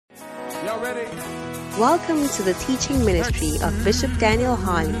Y'all ready? Welcome to the teaching ministry of Bishop Daniel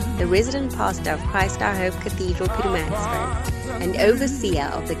Harley, the resident pastor of Christ Our Hope Cathedral, Pietermaritzburg, and overseer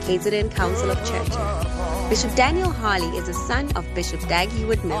of the KZN Council of Churches. Bishop Daniel Harley is a son of Bishop Dag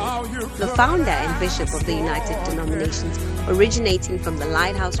Heward-Mills, the founder and bishop of the United Denominations, originating from the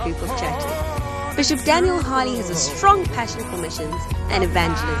Lighthouse Group of Churches. Bishop Daniel Harley has a strong passion for missions and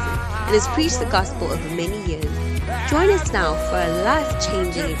evangelism and has preached the gospel over many years. Join us now for a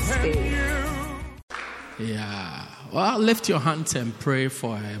life-changing experience. Yeah. Well, lift your hands and pray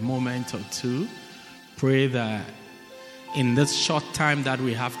for a moment or two. Pray that in this short time that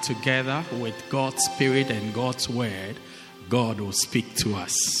we have together with God's Spirit and God's Word, God will speak to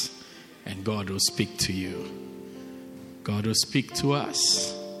us and God will speak to you. God will speak to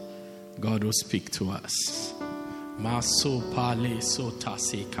us. God will speak to us. Maso pale so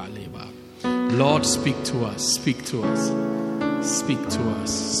tase kaleba. Lord, speak to us. Speak to us. Speak to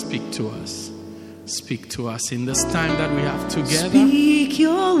us. Speak to us. Speak to us in this time that we have together. Speak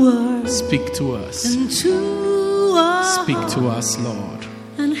your word. Speak to us. To us. Speak to us, Lord.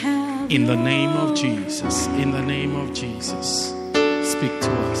 And have in the name of Jesus. In the name of Jesus. Speak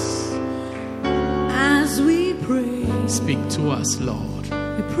to us. As we pray. Speak to us, Lord.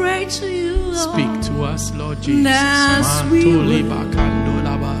 We pray to you, Lord. Speak to us, Lord Jesus. As we wait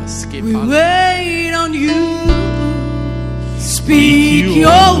on you. Speak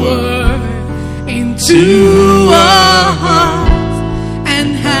your word into our hearts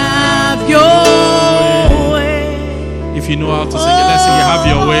and have your way. If you know how to sing it, let's sing it. Have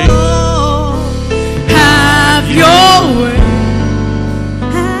your way. Have your way.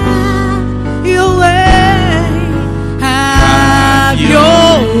 Have your way. Have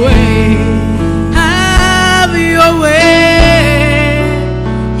your way. Have your way.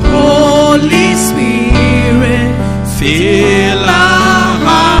 Holy Spirit, fill our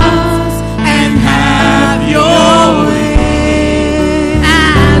hearts and have your way.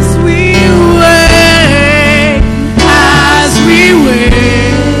 As we wait,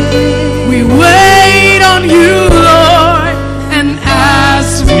 we wait on you, Lord, and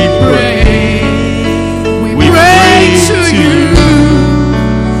as we pray, we pray to you.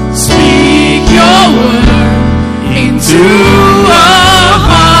 Speak your word into our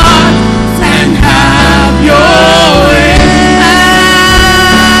hearts and have your way.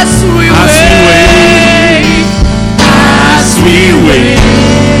 As we wait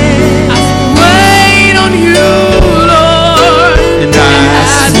on you, Lord, and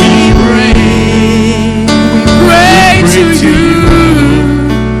as we pray to you.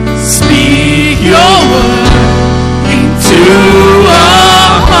 Speak your word into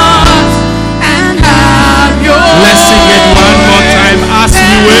our hearts and have your way. Let's sing it one more time. As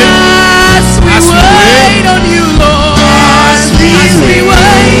we wait on you, Lord. As we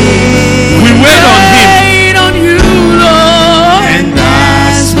wait. We wait on him. Wait on you, Lord. And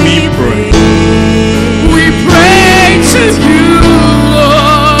as we pray, we pray to you,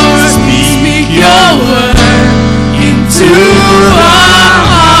 Lord. Speak your word into our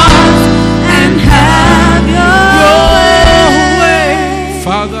hearts and have your way.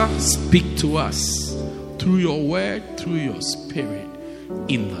 Father, speak to us through your word, through your spirit,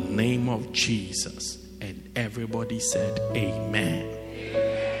 in the name of Jesus. And everybody said amen.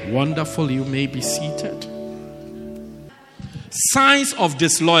 Wonderful. You may be seated. Signs of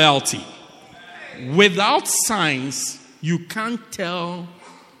disloyalty. Without signs, you can't tell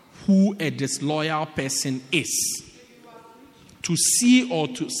who a disloyal person is. To see or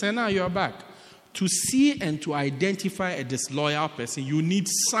to send out your back. To see and to identify a disloyal person, you need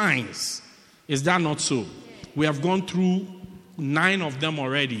signs. Is that not so? We have gone through 9 of them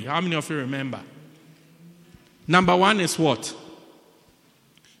already. How many of you remember? Number 1 is what?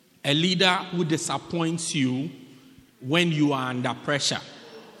 A leader who disappoints you when you are under pressure.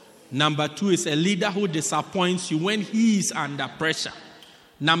 Number 2 is a leader who disappoints you when he is under pressure.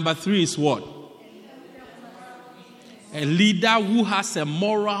 Number 3 is what? A leader who has a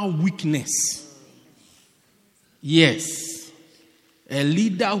moral weakness. Yes. A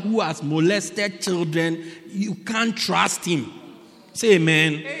leader who has molested children, you can't trust him. Say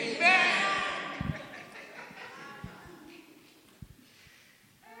amen. Amen.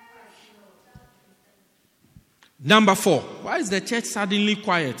 Number 4. Why is the church suddenly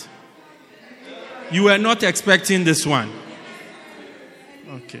quiet? You were not expecting this one.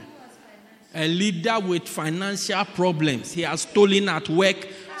 Okay. A leader with financial problems. He has stolen at work.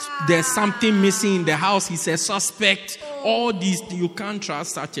 There's something missing in the house. He's a suspect. All these, you can't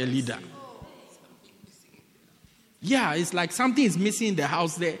trust such a leader. Yeah, it's like something is missing in the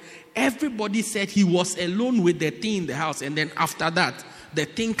house there. Everybody said he was alone with the thing in the house. And then after that, the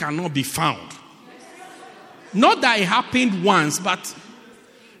thing cannot be found. Not that it happened once, but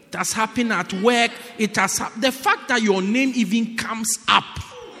it has happened at work. The fact that your name even comes up,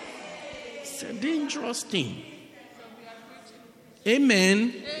 it's a dangerous thing.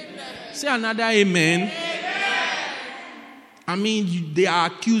 Amen. Say another amen. I mean, they are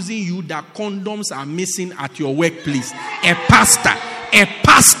accusing you that condoms are missing at your workplace. A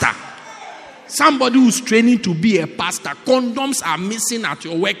pastor. Somebody who's training to be a pastor. Condoms are missing at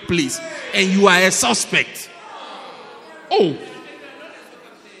your workplace and you are a suspect. Oh.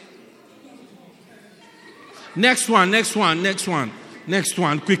 Next one,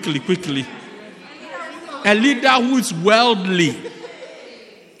 quickly. A leader who is worldly.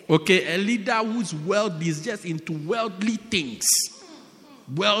 Okay, a leader who's worldly is just into worldly things.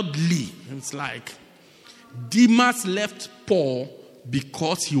 Worldly. It's like Demas left Paul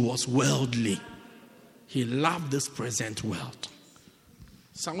because he was worldly. He loved this present world.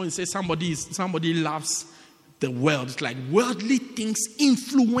 Someone say somebody loves the world. It's like worldly things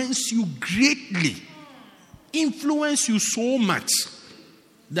influence you greatly. Influence you so much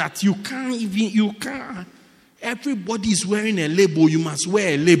that you can't. Everybody is wearing a label. You must wear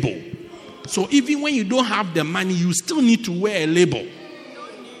a label. So even when you don't have the money, you still need to wear a label.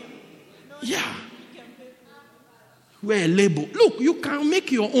 Yeah. Wear a label. Look, you can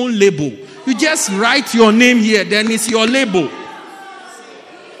make your own label. You just write your name here, then it's your label.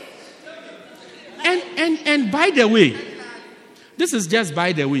 And by the way, this is just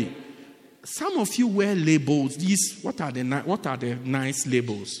by the way. Some of you wear labels. What are the nice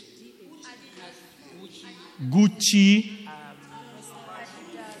labels? Gucci,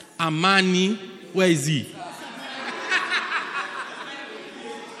 Armani. Where is he?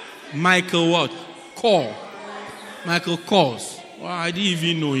 Michael what? Michael Kors. Well, I didn't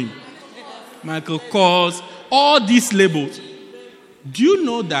even know him. Michael Kors. All these labels. Do you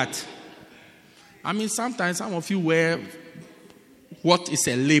know that? I mean, sometimes some of you wear what is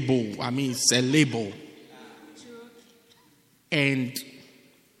a label. I mean, it's a label. And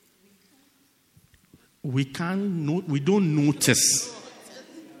we don't notice.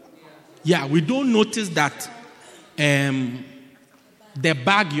 Yeah, we don't notice that the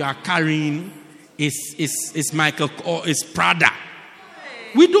bag you are carrying is Michael or is Prada.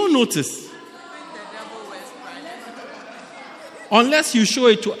 We don't notice. Unless you show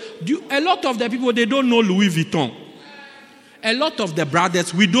it to a lot of the people, they don't know Louis Vuitton. A lot of the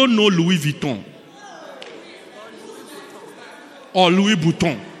brothers, we don't know Louis Vuitton or Louis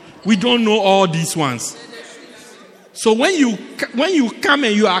Vuitton. We don't know all these ones. So when you come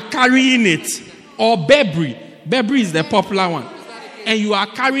and you are carrying it, or Burberry is the popular one, and you are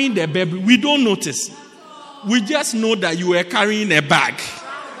carrying the Burberry, we don't notice. We just know that you are carrying a bag.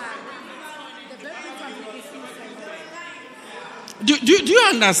 Do you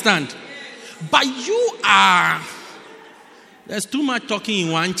understand? But there's too much talking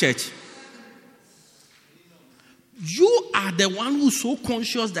in one church. You are the one who's so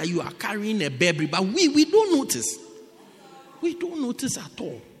conscious that you are carrying a Burberry, but we don't notice. We don't notice at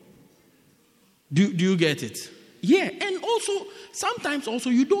all. Do you get it? Yeah, and also, sometimes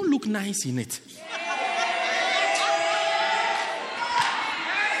also you don't look nice in it.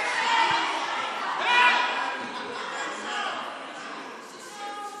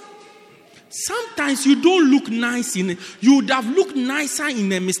 Sometimes you don't look nice in it. You would have looked nicer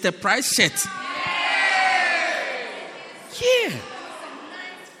in a Mr. Price shirt. Yeah.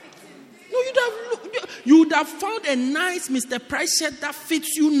 No, you would have found a nice Mr. Price shirt that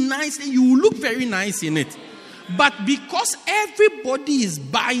fits you nicely. You will look very nice in it. But because everybody is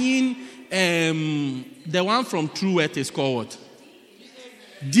buying the one from True Earth is called what?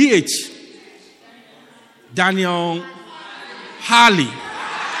 DH. Daniel Harley.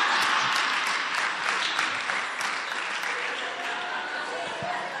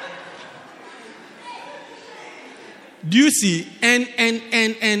 Do you see? And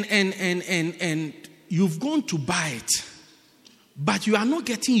you've gone to buy it, but you are not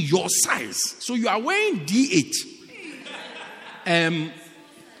getting your size. So you are wearing DH.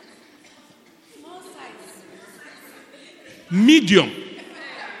 Medium.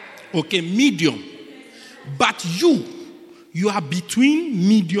 Okay, medium. But you are between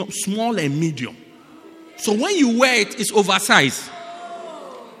medium, small and medium. So when you wear it, it's oversized.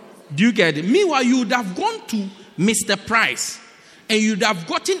 Do you get it? Meanwhile, you would have gone to Mr. Price, and you'd have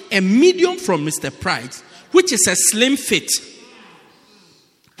gotten a medium from Mr. Price, which is a slim fit,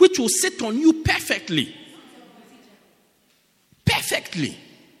 which will sit on you perfectly. Perfectly.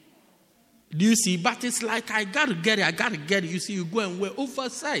 Do you see? But it's like, I got to get it. You see, you go and wear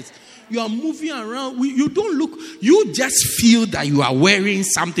oversized. You are moving around. You don't look, you just feel that you are wearing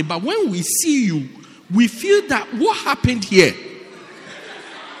something. But when we see you, we feel that, what happened here?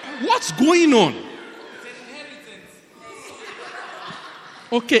 What's going on?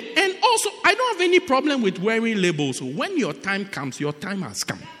 Okay, and also, I don't have any problem with wearing labels. So when your time comes, your time has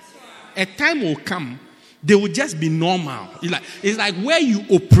come. A time will come, they will just be normal. It's like where you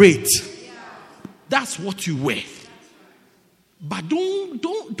operate. That's what you wear. But don't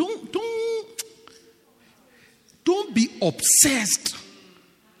be obsessed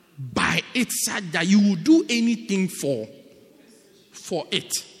by it such that you will do anything for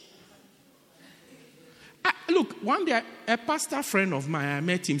it. Look, one day a pastor friend of mine, I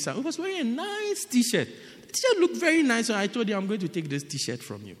met him, he was wearing a nice t-shirt. The t-shirt looked very nice, and I told him, I'm going to take this t-shirt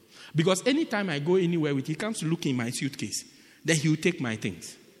from you. Because anytime I go anywhere with him, he comes to look in my suitcase. Then he will take my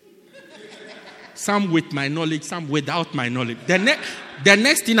things. Some with my knowledge, some without my knowledge. The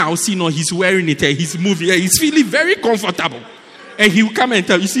next thing I'll see, he's wearing it, he's moving, he's feeling very comfortable. And he'll come and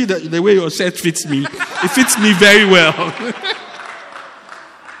tell, you see the way your shirt fits me? It fits me very well.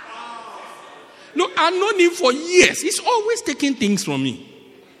 Look, I've known him for years. He's always taking things from me.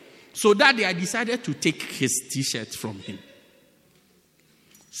 So that day I decided to take his t-shirt from him.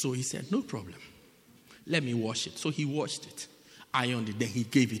 So he said, no problem. Let me wash it. So he washed it, ironed it, then he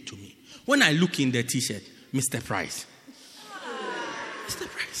gave it to me. When I look in the t-shirt, Mr. Price. Mr.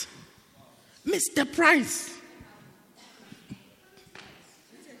 Price. Mr. Price.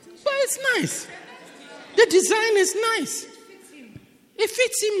 But it's nice. The design is nice. It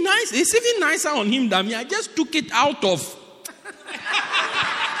fits him nice. It's even nicer on him than me. I just took it out of.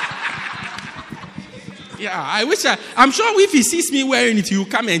 Yeah, I'm sure if he sees me wearing it, he'll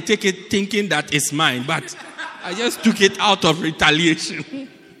come and take it thinking that it's mine. But I just took it out of retaliation.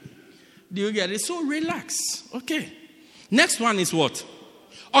 Do you get it? So relax. Okay. Next one is what?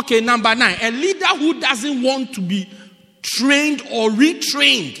 Okay, number 9. A leader who doesn't want to be trained or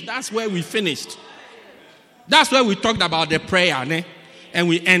retrained. That's where we finished. That's where we talked about the prayer, né? And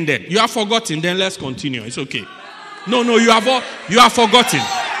we ended. You have forgotten, then let's continue. It's okay. No, you have forgotten.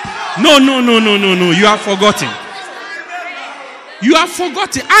 No. You have forgotten. You have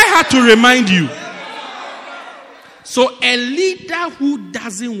forgotten. I had to remind you. So a leader who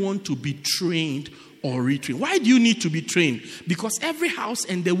doesn't want to be trained or retrained. Why do you need to be trained? Because every house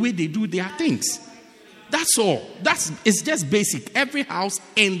and the way they do their things. That's all. It's just basic. Every house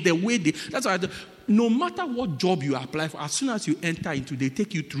and the way they. That's why. No matter what job you apply for, as soon as you enter into, they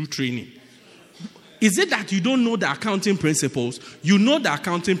take you through training. Is it that you don't know the accounting principles? You know the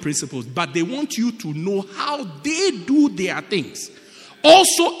accounting principles, but they want you to know how they do their things.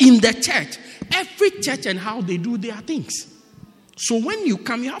 Also in the church, every church and how they do their things. So when you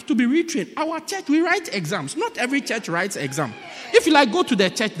come, you have to be retrained. Our church, we write exams. Not every church writes exam. If you go to the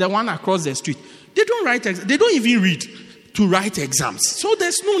church, the one across the street, they don't write exams. They don't even read to write exams. So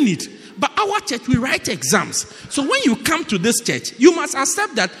there's no need. But our church, we write exams. So when you come to this church, you must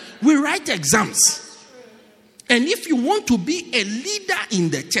accept that we write exams. And if you want to be a leader in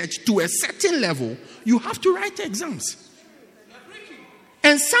the church to a certain level, you have to write exams.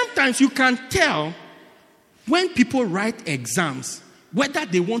 And sometimes you can tell when people write exams, whether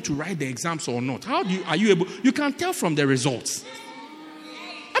they want to write the exams or not. Are you able? You can tell from the results.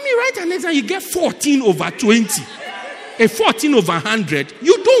 Write an exam, you get 14 over 20. A 14 over 100.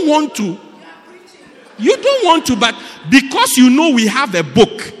 You don't want to, but because you know we have a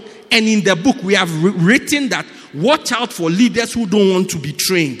book, and in the book we have written that watch out for leaders who don't want to be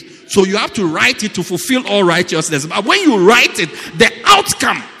trained. So you have to write it to fulfill all righteousness. But when you write it, the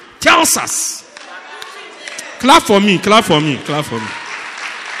outcome tells us. Clap for me.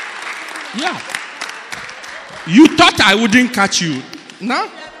 Yeah. You thought I wouldn't catch you. No?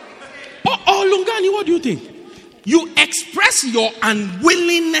 Oh, Lungani, what do you think? You express your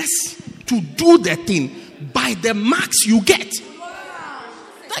unwillingness to do the thing by the marks you get.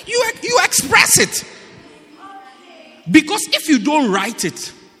 You express it. Because if you don't write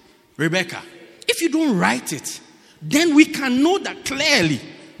it, Rebecca, if you don't write it, then we can know that clearly.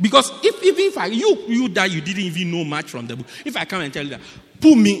 Because if you that you didn't even know much from the book, if I come and tell you that,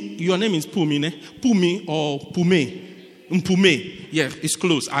 Pumi, your name is Pumi, ne? Pumi or Pume. Mpume. Yeah, it's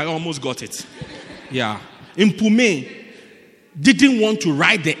close. I almost got it. Yeah. Mpume didn't want to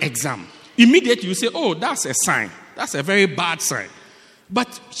write the exam. Immediately you say, oh, that's a sign. That's a very bad sign.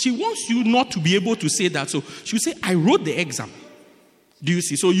 But she wants you not to be able to say that. So she will say, I wrote the exam. Do you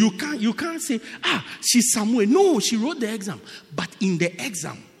see? So you can't say, she's somewhere. No, she wrote the exam. But in the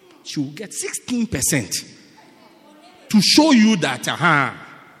exam, she will get 16% to show you that,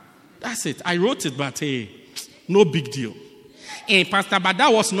 That's it. I wrote it, but hey, no big deal. And Pastor, but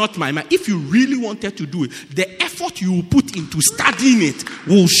that was not my mind. If you really wanted to do it, the effort you will put into studying it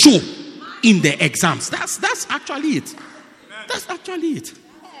will show in the exams. That's actually it. That's actually it.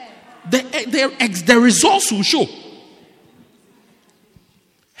 The results will show.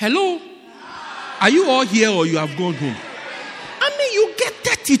 Hello? Are you all here or you have gone home? I mean, you get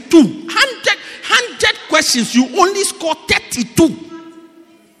 32. 100 questions, you only score 32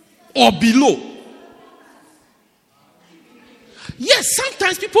 or below. Yes,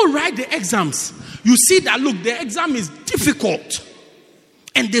 sometimes people write the exams. You see that, look, the exam is difficult.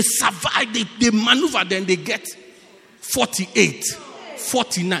 And they survive, they maneuver, then they get 48,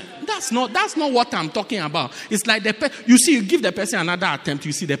 49. That's not what I'm talking about. It's like you see, you give the person another attempt,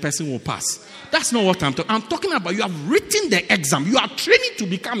 you see the person will pass. That's not what I'm talking about. I'm talking about you have written the exam. You are training to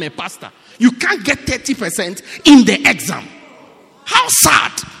become a pastor. You can't get 30% in the exam. How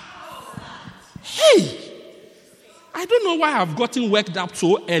sad. Hey. I don't know why I've gotten worked up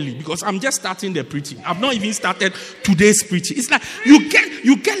so early, because I'm just starting the preaching. I've not even started today's preaching. It's like you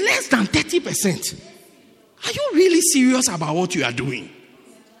get less than 30%. Are you really serious about what you are doing?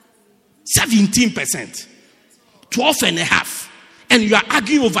 17%. 12.5%. And you are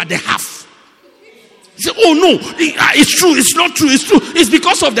arguing over the half. You say, oh no, it's true, it's not true, it's true. It's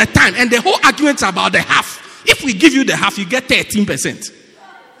because of the time. And the whole argument's about the half. If we give you the half, you get 13%.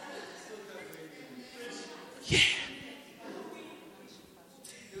 Yeah.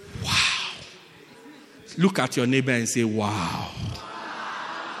 Wow. Look at your neighbor and say, wow.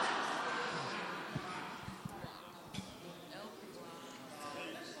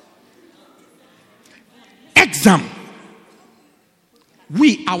 Exam.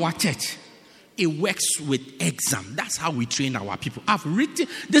 Our church, it works with exam. That's how we train our people. I've written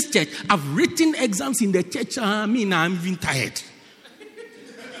exams in the church. I'm even tired.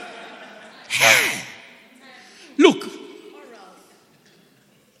 Hey. Look.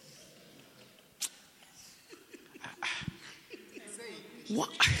 What?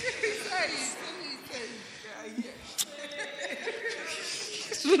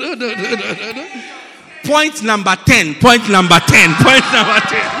 No. Point number 10.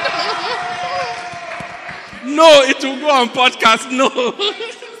 No, it will go on podcast. No.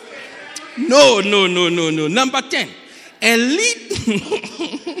 Number 10.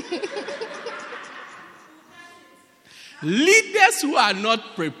 Leaders who are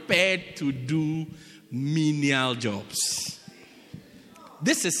not prepared to do menial jobs.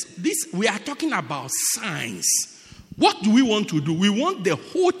 We are talking about signs. What do we want to do? We want the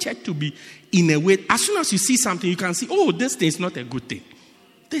whole church to be in a way. As soon as you see something, you can see, oh, this thing is not a good thing.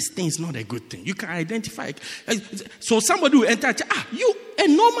 This thing is not a good thing. You can identify it. So somebody will enter church. You, a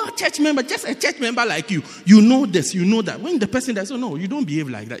normal church member, just a church member like you know this, you know that. When the person says, oh, no, you don't behave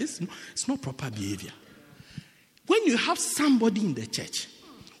like that. It's not proper behavior. When you have somebody in the church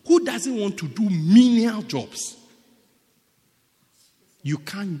who doesn't want to do menial jobs, you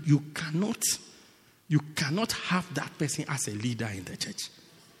cannot have that person as a leader in the church.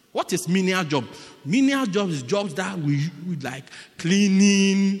 What is menial job? Menial jobs is jobs that we like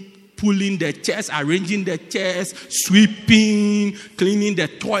cleaning, pulling the chairs, arranging the chairs, sweeping, cleaning the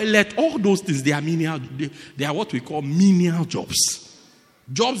toilet. All those things, they are menial. They are what we call menial jobs.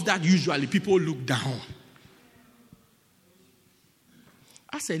 Jobs that usually people look down.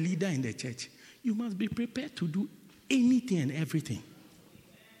 As a leader in the church, you must be prepared to do anything and everything.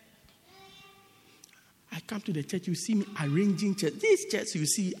 I come to the church, you see me arranging chairs. These chairs you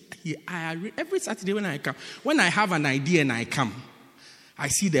see here, every Saturday when I come. When I have an idea and I come, I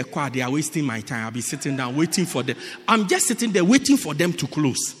see the choir, they are wasting my time. I'll be sitting down waiting for them. I'm just sitting there waiting for them to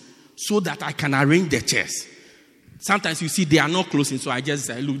close so that I can arrange the chairs. Sometimes you see they are not closing, so I just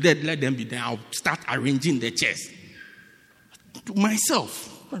say, look, let them be there. I'll start arranging the chairs. To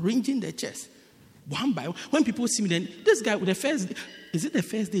myself, arranging the chairs. One by one. When people see me, then this guy, is it the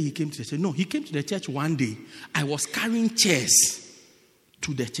first day he came to the church? No, he came to the church one day. I was carrying chairs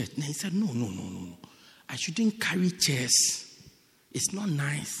to the church. And he said, no. I shouldn't carry chairs. It's not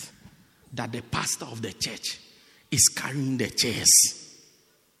nice that the pastor of the church is carrying the chairs.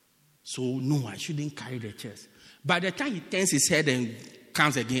 So, no, I shouldn't carry the chairs. By the time he turns his head and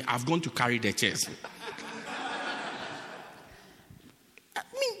comes again, I've gone to carry the chairs.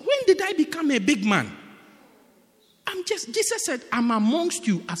 When did I become a big man? Jesus said, I'm amongst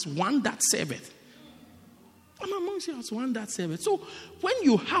you as one that serveth. I'm amongst you as one that serveth. So when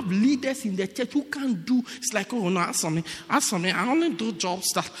you have leaders in the church who can't do, it's like, oh no, ask me, I only do job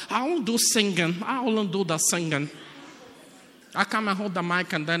stuff. I only do singing. I only do the singing. I come and hold the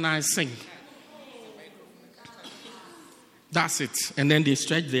mic and then I sing. That's it. And then they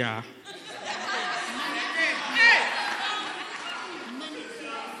stretch their...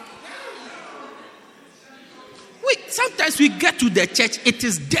 Sometimes we get to the church, it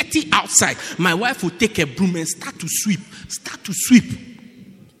is dirty outside. My wife will take a broom and start to sweep.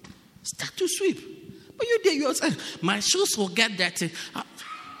 But you there yourself, my shoes will get dirty.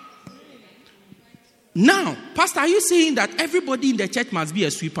 Now, Pastor, are you saying that everybody in the church must be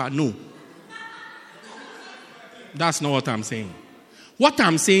a sweeper? No. That's not what I'm saying. What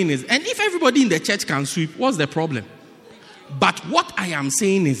I'm saying is, and if everybody in the church can sweep, what's the problem? But what I am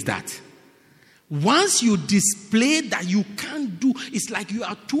saying is that once you display that you can't do, it's like you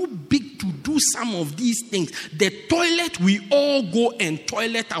are too big to do some of these things. The toilet we all go and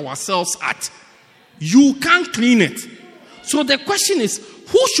toilet ourselves at, you can't clean it. So the question is,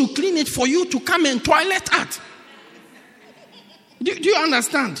 who should clean it for you to come and toilet at? Do you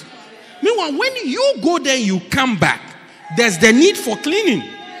understand? Meanwhile, when you go there, you come back, there's the need for cleaning.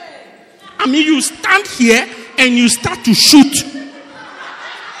 I mean, you stand here and you start to shoot.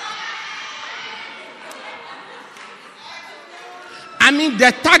 I mean,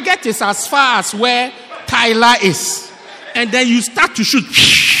 the target is as far as where Tyler is. And then you start to shoot.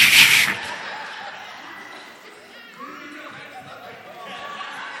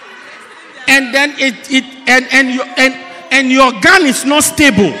 And then and your gun is not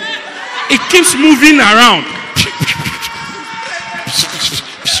stable. It keeps moving around.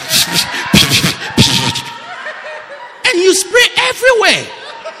 And you spray everywhere.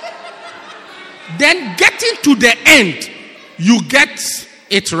 Then getting to the end, you get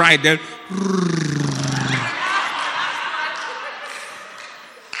it right then.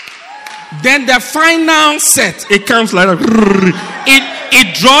 Then the final set, it comes like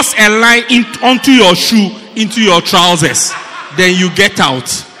it draws a line onto your shoe, into your trousers. Then you get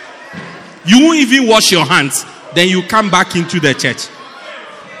out. You won't even wash your hands. Then you come back into the church.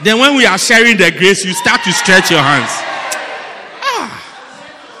 Then when we are sharing the grace, you start to stretch your hands.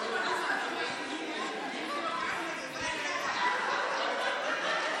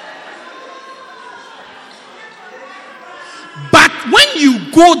 When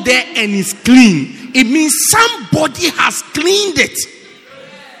you go there and it's clean, it means somebody has cleaned it.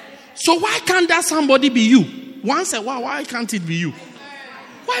 So why can't that somebody be you? Once a while, why can't it be you?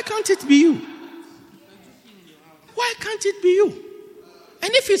 Why can't it be you? Why can't it be you?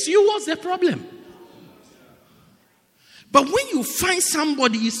 And if it's you, what's the problem? But when you find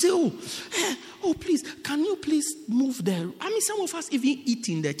somebody, you say, oh, please, can you please move there? I mean, some of us even eat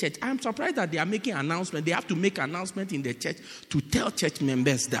in the church. I'm surprised that they are making announcements. They have to make announcement in the church to tell church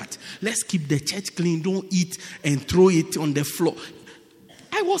members that let's keep the church clean. Don't eat and throw it on the floor.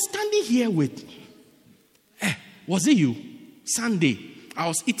 I was standing here with, was it you? Sunday, I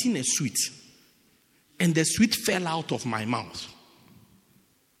was eating a sweet. And the sweet fell out of my mouth.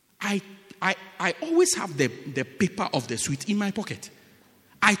 I always have the paper of the sweet in my pocket.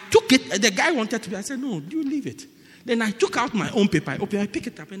 I took it. The guy wanted to be. I said, no, you leave it. Then I took out my own paper. I pick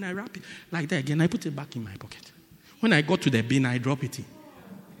it up and I wrap it like that again. I put it back in my pocket. When I got to the bin, I drop it in.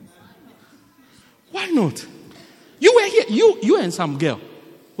 Why not? You were here. You and some girl.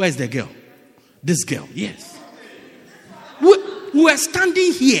 Where's the girl? This girl. Yes. We were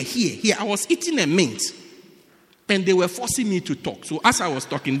standing here. I was eating a mint. And they were forcing me to talk. So as I was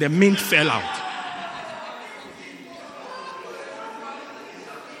talking, the mint fell out.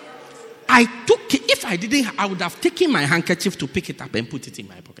 I took it. If I didn't, I would have taken my handkerchief to pick it up and put it in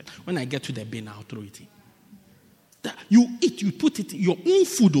my pocket. When I get to the bin, I'll throw it in. You eat, you put it in your own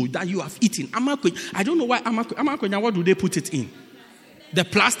food that you have eaten. I don't know why Amakonya, what do they put it in? The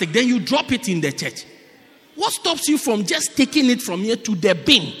plastic. Then you drop it in the church. What stops you from just taking it from here to the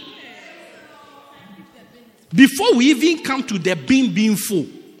bin? Before we even come to the bin being full.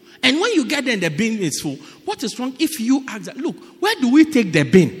 And when you get there and the bin is full, what is wrong if you ask that, look, where do we take the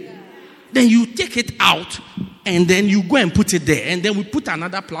bin? Then you take it out and then you go and put it there. And then we put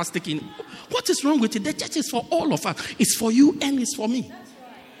another plastic in. What is wrong with it? The church is for all of us. It's for you and it's for me.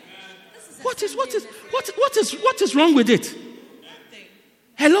 What is wrong with it?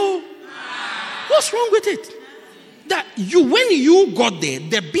 Hello? What's wrong with it? That when you got there,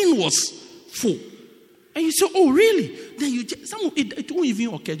 the bin was full. And you say, oh, really? Then it won't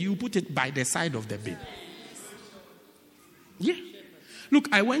even occur. You put it by the side of the bin. Yeah. Look,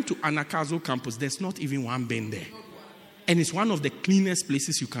 I went to Anakazo campus. There's not even one bin there. And it's one of the cleanest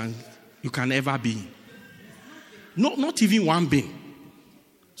places you can ever be in. Not even one bin.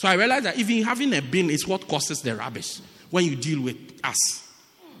 So I realized that even having a bin is what causes the rubbish when you deal with us.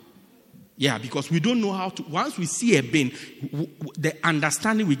 Yeah, because we don't know how to. Once we see a bin, the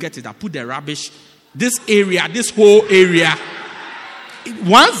understanding we get is that put the rubbish This area, this whole area.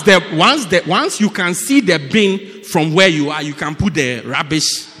 Once you can see the bin from where you are, you can put the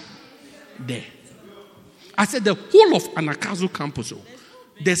rubbish there. I said the whole of Anagkazo campus,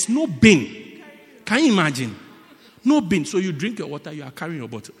 there's no bin. Can you imagine? No bin. So you drink your water, you are carrying your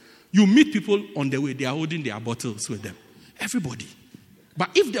bottle. You meet people on the way, they are holding their bottles with them. Everybody.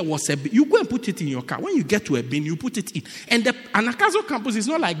 But if there was a bin, you go and put it in your car. When you get to a bin, you put it in. And the Anagkazo campus is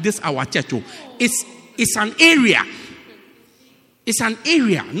not like this, our church. It's an area. It's an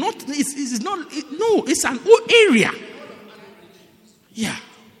area. It's an whole area. Yeah.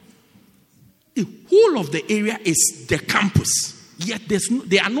 The whole of the area is the campus. Yet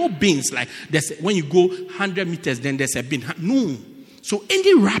there are no bins. Like when you go 100 meters, then there's a bin. No. So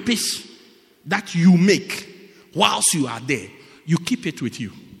any rubbish that you make whilst you are there, you keep it with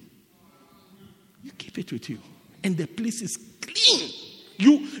you. You keep it with you. And the place is clean.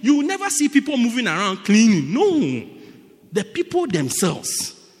 You will never see people moving around cleaning. No. The people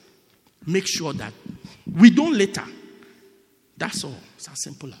themselves make sure that we don't litter. That's all. It's as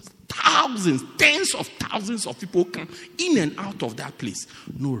simple as thousands, tens of thousands of people come in and out of that place.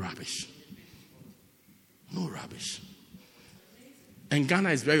 No rubbish. No rubbish. And Ghana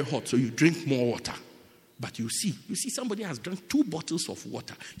is very hot, so you drink more water. But you see somebody has drunk 2 bottles of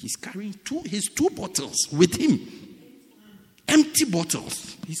water. He's carrying his 2 bottles with him. Empty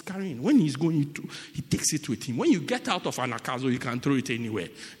bottles. He's carrying. When he's going to, he takes it with him. When you get out of Anagkazo, you can throw it anywhere.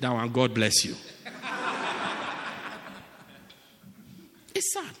 That one, God bless you.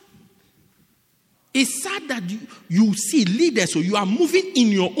 It's sad. It's sad that you see leaders, so you are moving in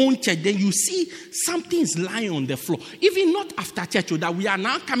your own church, then you see something is lying on the floor. Even not after church, that we are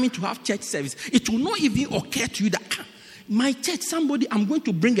now coming to have church service. It will not even occur to you that my church, I'm going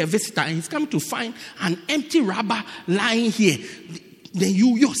to bring a visitor and he's coming to find an empty rubber lying here. Then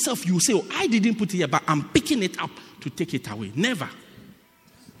you yourself, you say, I didn't put it here, but I'm picking it up to take it away. Never.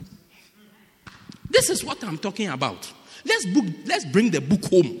 This is what I'm talking about. Let's bring the book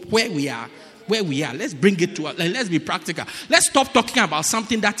home where we are. Let's bring it to us and let's be practical. Let's stop talking about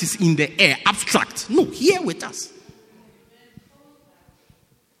something that is in the air, abstract. No, here with us.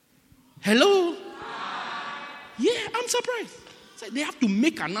 Hello? Yeah, I'm surprised. So they have to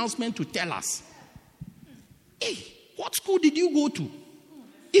make an announcement to tell us. Hey, what school did you go to?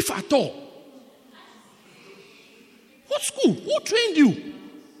 If at all. What school? Who trained you?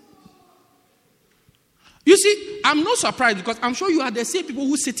 You see, I'm not surprised because I'm sure you are the same people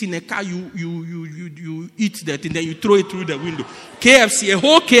who sit in a car, you eat that and then you throw it through the window. KFC, a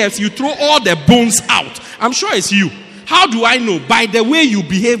whole KFC, you throw all the bones out. I'm sure it's you. How do I know? By the way you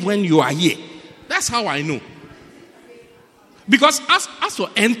behave when you are here. That's how I know. Because as for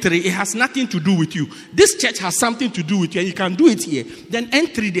entry, it has nothing to do with you. This church has something to do with you and you can do it here. Then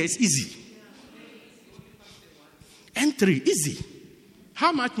entry there is easy. Entry, easy.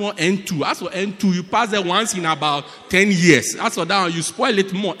 How much more N2? As for N2, you pass it once in about 10 years. As for that one, you spoil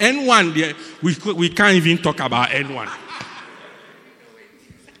it more. N1, there, we can't even talk about N1.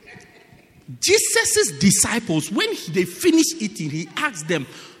 Jesus' disciples, when they finished eating, he asked them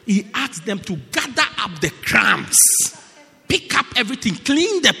to gather up the crumbs, pick up everything,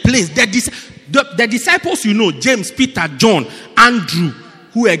 clean the place. The disciples, James, Peter, John, Andrew,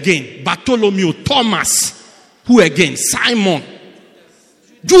 who again? Bartholomew, Thomas, who again? Simon,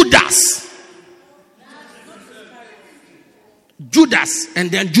 Judas, and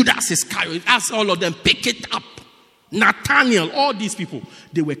then Judas Iscariot. Asked all of them, pick it up. Nathaniel, all these people,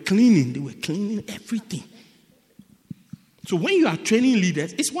 they were cleaning everything. So when you are training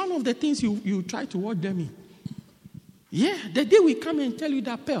leaders, it's one of the things you try to watch them in. Yeah, the day we come and tell you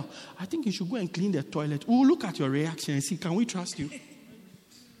that, Pearl, I think you should go and clean the toilet. We'll look at your reaction and see, can we trust you?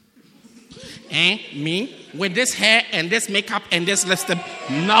 Me? With this hair and this makeup and this lipstick?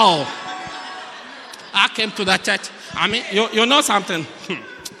 No. I came to the church. I mean, you know something?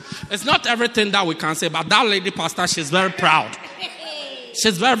 It's not everything that we can say, but that lady pastor, she's very proud.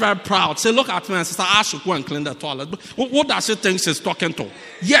 She's very, very proud. She look at me and says, I should go and clean the toilet. What does she think she's talking to?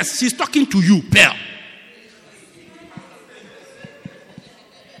 Yes, she's talking to you, Pearl.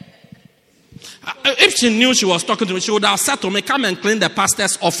 If she knew she was talking to me, she would have said to me, come and clean the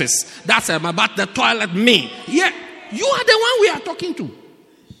pastor's office. That's about the toilet, me. Yeah, you are the one we are talking to.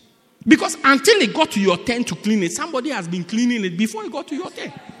 Because until it got to your turn to clean it, somebody has been cleaning it before it got to your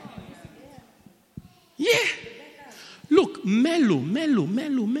turn. Yeah. Look, mellow.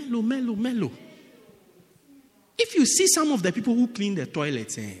 If you see some of the people who clean the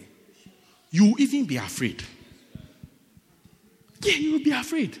toilets, you will even be afraid. Yeah, you will be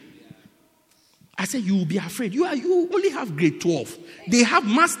afraid. I said, you will be afraid. You only have grade 12. They have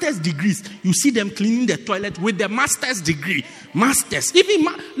master's degrees. You see them cleaning the toilet with the master's degree. Masters.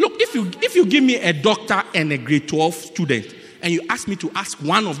 Look, if you give me a doctor and a grade 12 student, and you ask me to ask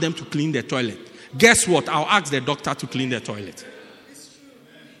one of them to clean the toilet, guess what? I'll ask the doctor to clean the toilet.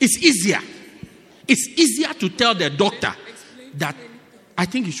 It's easier. It's easier to tell the doctor that I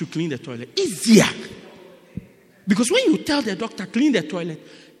think you should clean the toilet. Easier. Because when you tell the doctor clean the toilet,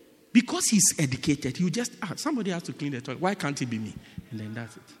 because he's educated, you just somebody has to clean the toilet. Why can't it be me? And then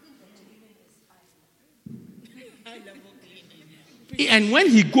that's it. And when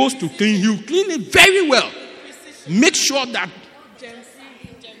he goes to clean, he'll clean it very well. Make sure that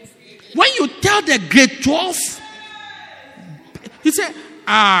when you tell the grade 12, he said,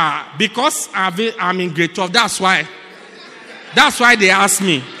 because I'm in grade 12, that's why they ask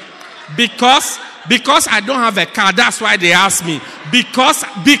me. Because I don't have a car, that's why they ask me. Because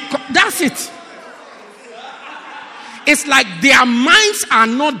that's it. It's like their minds are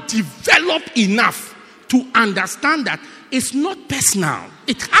not developed enough to understand that it's not personal.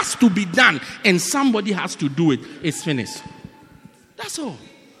 It has to be done, and somebody has to do it. It's finished. That's all.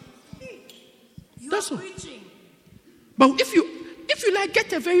 That's all. But if you like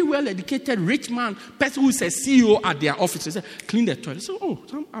get a very well-educated rich man, person who is a CEO at their office, say, clean the toilet. So,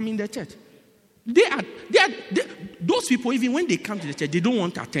 I'm in the church. They are those people, even when they come to the church, they don't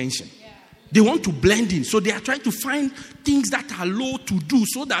want attention. They want to blend in. So they are trying to find things that are low to do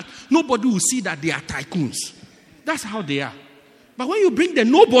so that nobody will see that they are tycoons. That's how they are. But when you bring the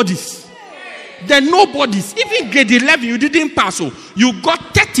nobodies, even grade 11, you didn't pass. So you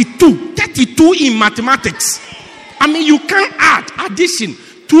got 32 in mathematics. I mean, you can't add addition.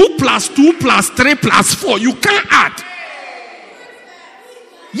 2 plus 2 plus 3 plus 4. You can't add.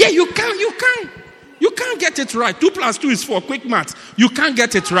 Yeah, you can't get it right. 2 plus 2 is 4. Quick maths. You can't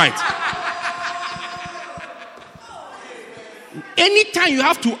get it right. Anytime you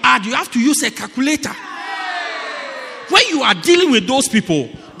have to add, you have to use a calculator. When you are dealing with those people,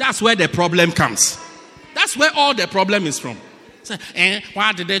 that's where the problem comes. That's where all the problem is from. Say,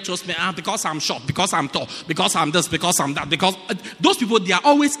 why did they choose me? Because I'm short, because I'm tall, because I'm this, because I'm that. Because those people, they are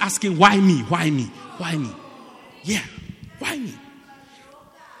always asking, why me? Why me? Why me? Yeah, why me?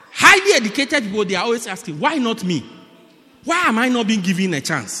 Highly educated people, they are always asking, why not me? Why am I not being given a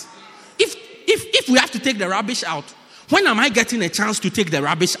chance? If we have to take the rubbish out, when am I getting a chance to take the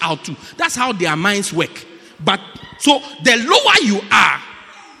rubbish out too? That's how their minds work. But so the lower you are,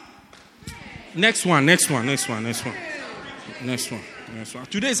 next one.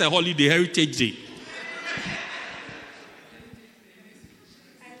 Today is a holiday, Heritage Day.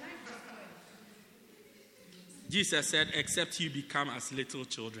 Jesus said, except you become as little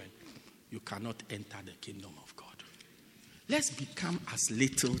children, you cannot enter the kingdom of God. Let's become as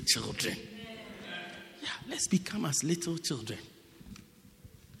little children. Yeah, let's become as little children.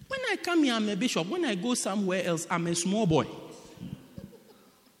 When I come here, I'm a bishop. When I go somewhere else, I'm a small boy.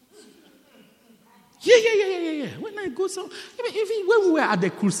 Yeah. When I go even when we were at the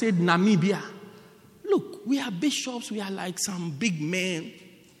crusade in Namibia, look, we are bishops. We are like some big men.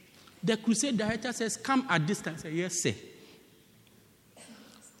 The crusade director says, come at this time. I say, yes, sir.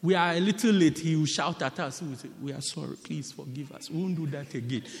 We are a little late. He will shout at us. We will say, we are sorry. Please forgive us. We won't do that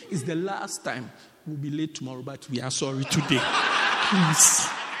again. It's the last time. We'll be late tomorrow, but we are sorry today. Please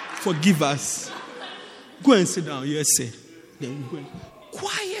forgive us. Go and sit down. Yes, sir. Then we go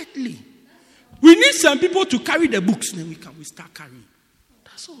quietly. We need some people to carry the books. Then we start carrying.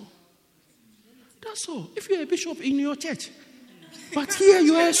 That's all. If you're a bishop in your church, but here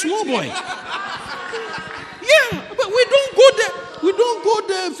you are a small boy. Yeah, but we don't go there. We don't go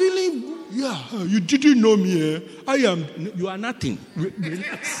there feeling, you didn't know me. I am. You are nothing.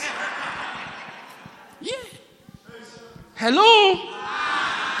 Relax. Yeah. Hello.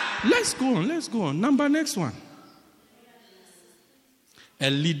 Let's go on. Next one. A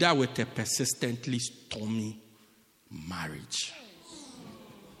leader with a persistently stormy marriage.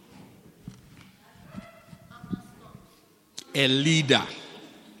 A leader.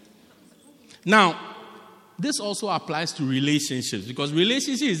 Now, this also applies to relationships, because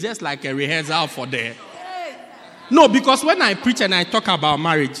relationship is just like a rehearsal for the... No, because when I preach and I talk about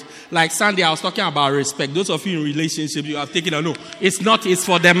marriage, like Sunday I was talking about respect. Those of you in relationships, you have taken a no. It's not, it's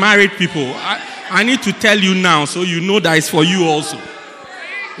for the married people. I need to tell you now so you know that it's for you also.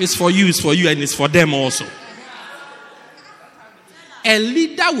 It's for you, and it's for them also. A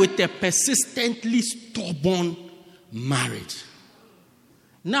leader with a persistently stubborn marriage.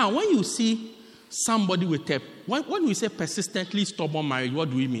 Now, when you see somebody with when we say persistently stubborn marriage, what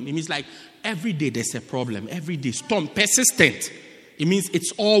do we mean? It means like every day there's a problem. Every day, persistent. It means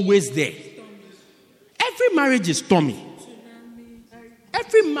it's always there. Every marriage is stormy.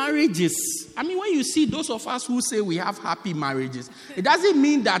 Every marriage is, when you see those of us who say we have happy marriages, it doesn't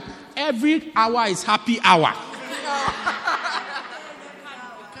mean that every hour is happy hour.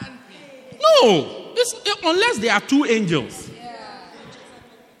 No, unless there are two angels.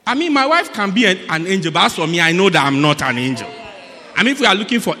 My wife can be an angel, but as for me, I know that I'm not an angel. If we are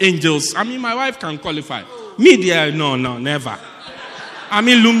looking for angels, my wife can qualify. Me, dear, no, never.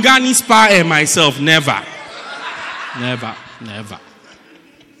 Lungani Spa and myself, never. Never.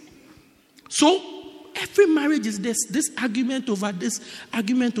 So, every marriage is this argument over this,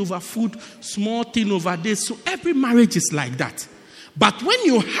 argument over food, small thing over this. So, every marriage is like that. But when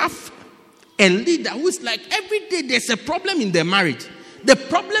you have a leader who is like, every day there's a problem in the marriage, the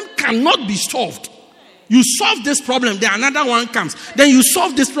problem cannot be solved. You solve this problem, then another one comes. Then you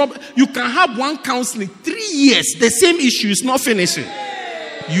solve this problem. You can have one counseling, 3 years, the same issue is not finishing.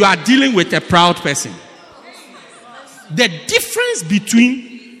 You are dealing with a proud person. The difference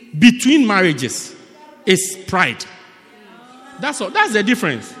between marriages is pride. That's all. That's the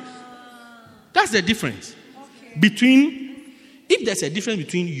difference. That's the difference. If there's a difference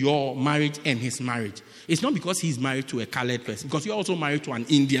between your marriage and his marriage, it's not because he's married to a colored person, because you're also married to an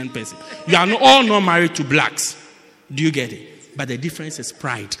Indian person. You are all not married to blacks. Do you get it? But the difference is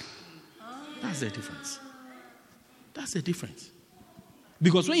pride. That's the difference. That's the difference.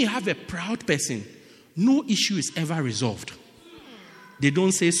 Because when you have a proud person, no issue is ever resolved. They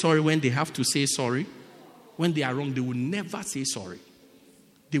don't say sorry when they have to say sorry. When they are wrong, they will never say sorry.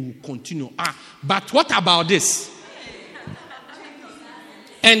 They will continue. But what about this?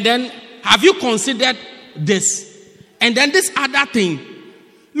 And then, have you considered this? And then this other thing.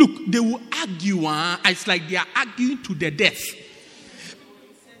 Look, they will argue. It's like they are arguing to the death.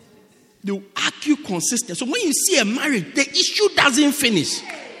 They will argue consistently. So when you see a marriage, the issue doesn't finish.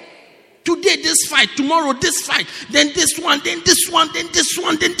 Today this fight, tomorrow this fight, then this one, then this one, then this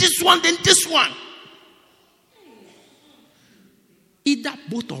one, then this one, then this one. Either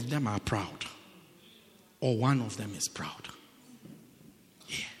both of them are proud, or one of them is proud.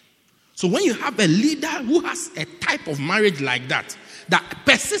 Yeah. So when you have a leader who has a type of marriage like that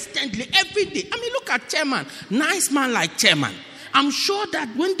persistently every day, look at chairman, nice man like chairman. I'm sure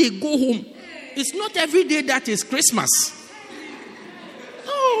that when they go home, it's not every day that is Christmas.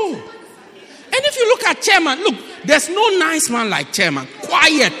 No. And if you look at chairman, look, there's no nice man like chairman.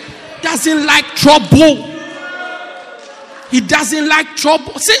 Quiet, doesn't like trouble. He doesn't like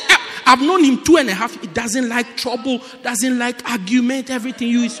trouble. See, I've known him 2.5. He doesn't like trouble, doesn't like argument, everything.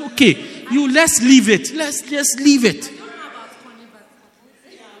 It's okay. Let's leave it. Let's just leave it.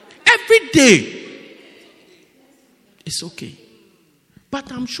 Every day, it's okay.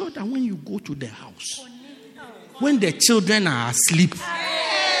 But I'm sure that when you go to the house, when the children are asleep,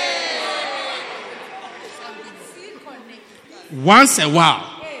 once a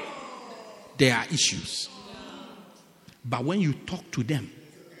while, there are issues. But when you talk to them,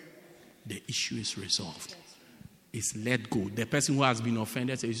 the issue is resolved. It's let go. The person who has been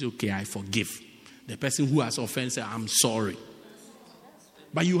offended says, okay, I forgive. The person who has offended says, I'm sorry.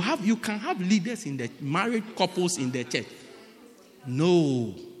 But you can have leaders in the married couples in the church.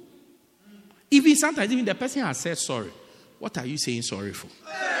 No. Sometimes the person has said sorry. What are you saying sorry for?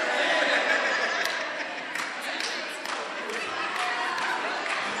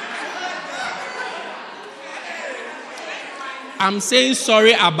 I'm saying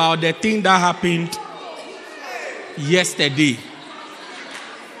sorry about the thing that happened yesterday.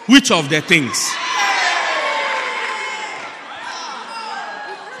 Which of the things?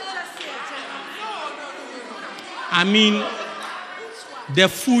 The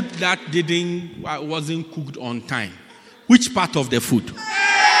food that wasn't cooked on time. Which part of the food?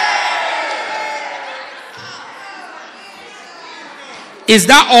 Is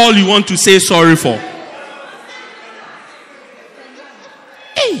that all you want to say sorry for?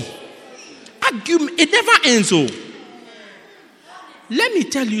 Argument, it never ends. So, let me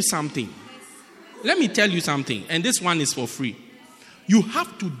tell you something. And this one is for free. You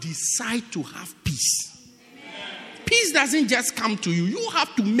have to decide to have peace. Peace doesn't just come to you. You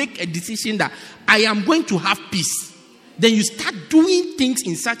have to make a decision that I am going to have peace. Then you start doing things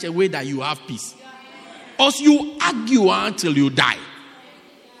in such a way that you have peace. Or you argue until you die.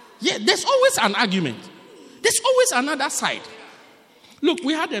 Yeah, there's always an argument. There's always another side. Look,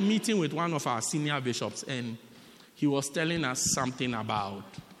 we had a meeting with one of our senior bishops, and he was telling us something about,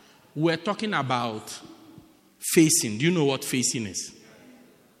 we're talking about facing. Do you know what facing is?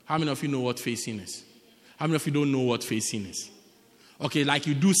 How many of you know what facing is? How many of you don't know what facing is? Okay, like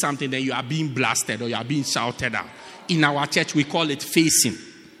you do something, then you are being blasted or you are being shouted at. In our church, we call it facing.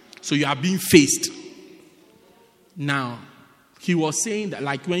 So you are being faced. Now, he was saying that,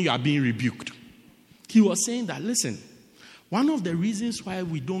 like when you are being rebuked, he was saying that, listen, one of the reasons why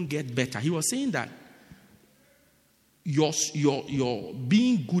we don't get better, he was saying that your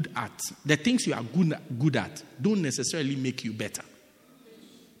being good at, the things you are good at, don't necessarily make you better.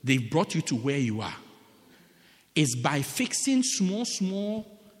 They've brought you to where you are. It's by fixing small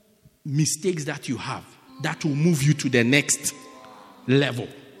mistakes that you have that will move you to the next level.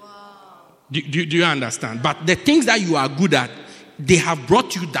 Do you understand? But the things that you are good at, they have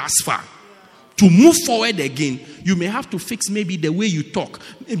brought you thus far. To move forward again, you may have to fix maybe the way you talk,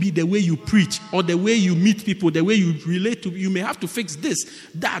 maybe the way you preach, or the way you meet people, the way you relate to. You may have to fix this,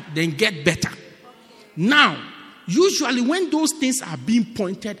 that, then get better. Now, usually when those things are being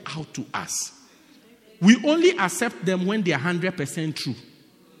pointed out to us, we only accept them when they are 100% true.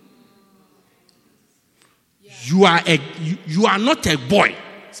 You are not a boy.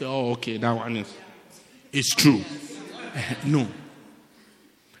 Say, oh, okay, that one is true. No.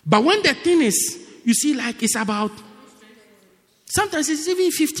 But when the thing is, you see, like it's about, sometimes it's even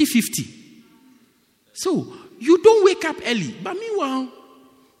 50-50. So, you don't wake up early. But meanwhile,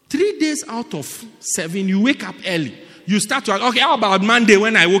 3 days out of 7, you wake up early. You start to, okay, how about Monday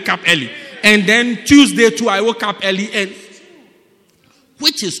when I woke up early? And then Tuesday too, I woke up early. And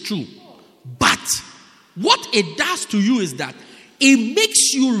which is true. But what it does to you is that it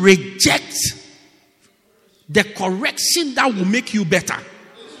makes you reject the correction that will make you better.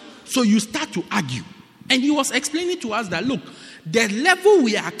 So you start to argue. And he was explaining to us that, look, the level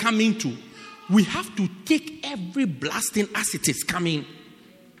we are coming to, we have to take every blasting as it is coming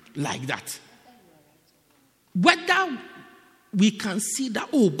like that. Whether we can see that,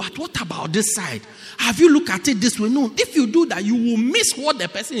 oh, but what about this side? Have you looked at it this way? No. If you do that, you will miss what the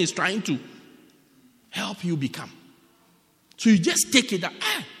person is trying to help you become. So you just take it that,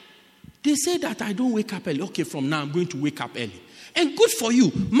 they say that I don't wake up early. Okay, from now I'm going to wake up early. And good for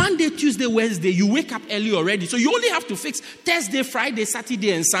you. Monday, Tuesday, Wednesday, you wake up early already. So you only have to fix Thursday, Friday,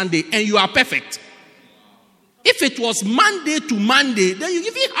 Saturday, and Sunday, and you are perfect. If it was Monday to Monday, then you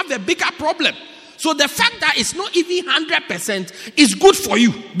even have a bigger problem. So the fact that it's not even 100% is good for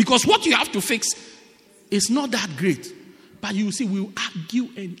you, because what you have to fix is not that great. But you see, we'll argue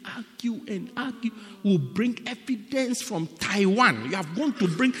and argue and argue. We'll bring evidence from Taiwan. You have gone to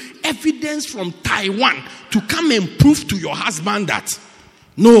bring evidence from Taiwan to come and prove to your husband that,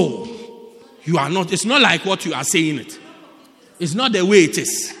 no, you are not. It's not like what you are saying it. It's not the way it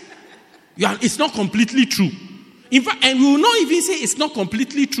is. It's not completely true. In fact, and we will not even say it's not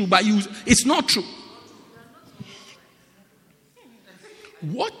completely true, but it's not true.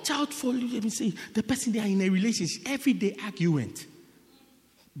 Watch out for, let me say, the person they are in a relationship, everyday argument.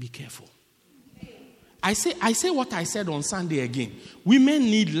 Be careful. I say what I said on Sunday again. Women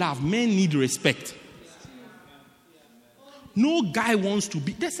need love, men need respect. No guy wants to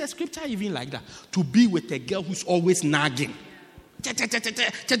be, there's a scripture even like that, to be with a girl who's always nagging.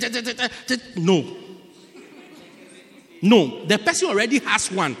 No. No, the person already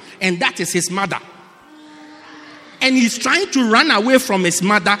has one, and that is his mother. And he's trying to run away from his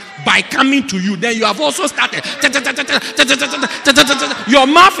mother by coming to you. Then you have also started. Your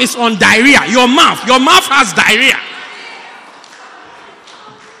mouth is on diarrhea. Your mouth has diarrhea.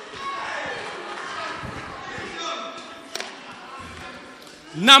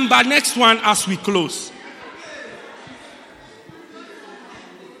 Next one as we close.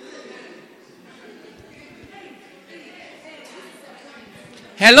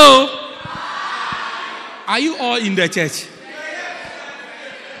 Hello? Are you all in the church?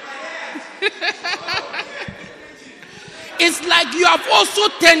 It's like you have also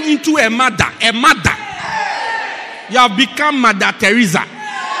turned into a mother. A mother. You have become Mother Teresa.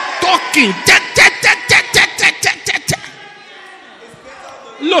 Talking.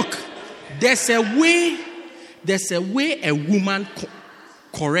 Look, there's a way a woman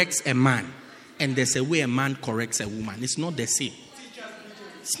corrects a man, and there's a way a man corrects a woman. It's not the same.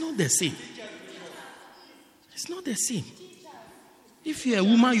 It's not the same. It's not the same. If you're a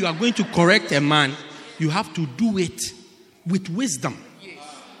woman, you are going to correct a man, you have to do it with wisdom.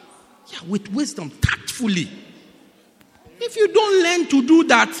 Yeah, with wisdom, tactfully. If you don't learn to do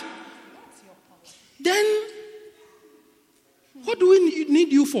that, then what do we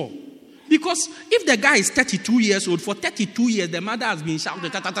need you for? Because if the guy is 32 years old, for 32 years, the mother has been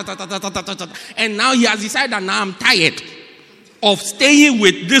shouting, and now he has decided that now I'm tired of staying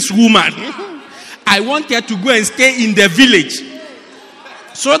with this woman. I want her to go and stay in the village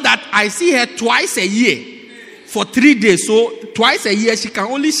so that I see her twice a year for 3 days. So twice a year, she can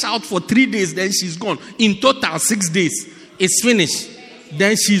only shout for 3 days, then she's gone. In total, 6 days. It's finished.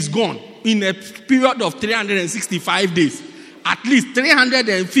 Then she's gone. in a period of 365 days, at least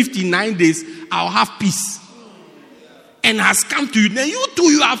 359 days, I'll have peace. And has come to you. Then you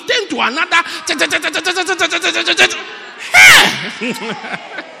too, you have turned to another.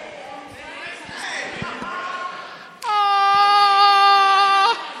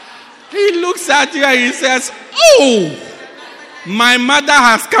 He looks at you and he says, oh, my mother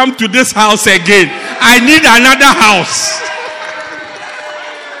has come to this house again. I need another house.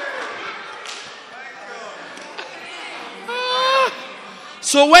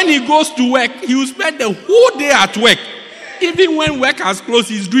 So when he goes to work, he will spend the whole day at work. Even when work has closed,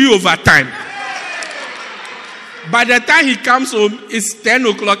 he's doing overtime. By the time he comes home, it's 10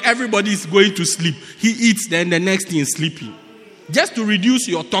 o'clock. Everybody is going to sleep. He eats, then the next thing is sleeping. Just to reduce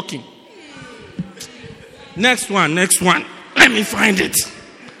your talking. Next one. Let me find it.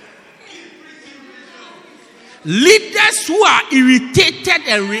 Leaders who are irritated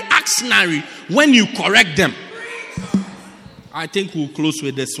and reactionary when you correct them. I think we'll close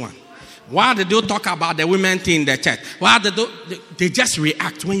with this one. Why did they talk about the women thing in the church? Why did they just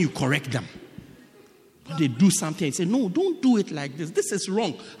react when you correct them? When they do something and say, no, don't do it like this. This is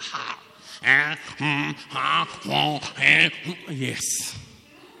wrong. Yes.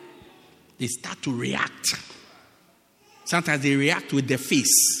 They start to react. Sometimes they react with their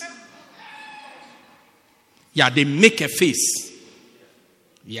face. Yeah, they make a face.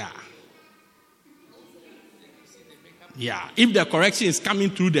 Yeah. Yeah. If the correction is coming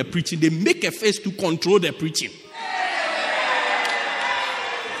through the preaching, they make a face to control the preaching.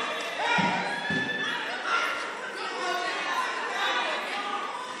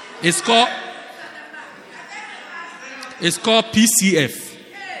 It's called PCF.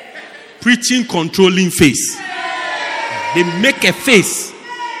 Preaching controlling face. They make a face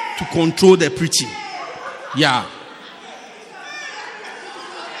to control the preaching. Yeah.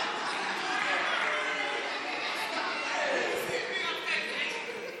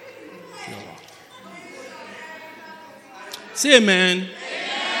 Say amen.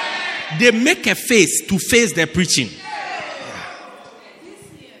 They make a face to face the preaching.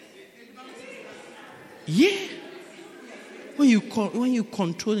 Yeah. When you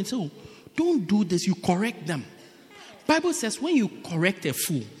control it, so don't do this, you correct them. Bible says when you correct a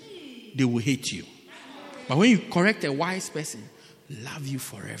fool, they will hate you. But when you correct a wise person, love you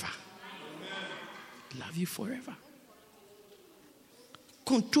forever. Love you forever.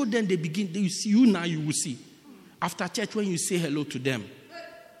 Control them, they begin, you see, you now you will see. After church, when you say hello to them,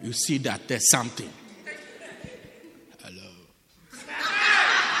 you see that there's something. Hello.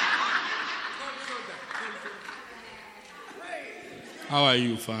 How are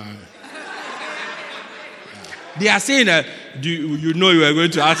you? Fine. They are saying that. You know you are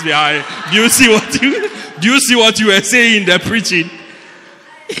going to ask me how. Do you see what you were saying in the preaching?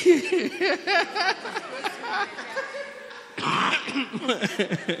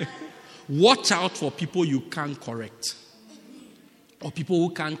 Watch out for people you can't correct, or people who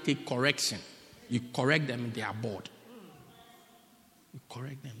can't take correction. You correct them, they are bored. You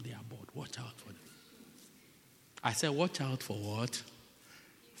correct them, they are bored. Watch out for them. I said, watch out for what?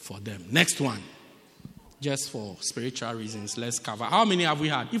 For them. Next one. Just for spiritual reasons, let's cover. How many have we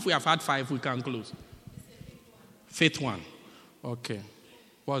had? If we have had 5, we can close. Fifth one. Okay.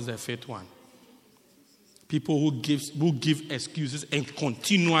 What's the fifth one? People who give excuses and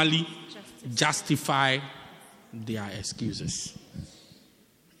continually justify their excuses.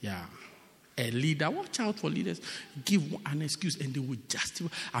 Yeah. A leader, watch out for leaders. Give an excuse and they will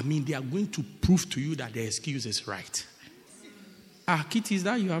justify. I mean, they are going to prove to you that the excuse is right. Kitty, is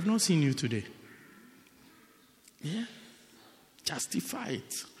that you have not seen you today? Yeah. Justify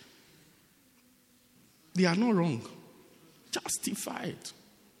it. They are not wrong. Justify it.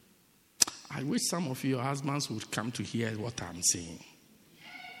 I wish some of your husbands would come to hear what I'm saying.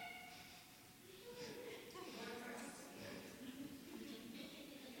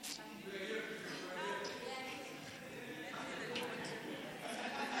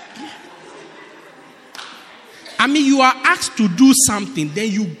 I mean, you are asked to do something, then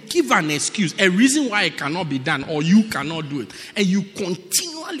you give an excuse, a reason why it cannot be done, or you cannot do it, and you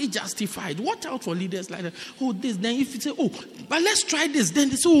continually justify it. Watch out for leaders like that. Oh, this, then if you say, oh, but let's try this, then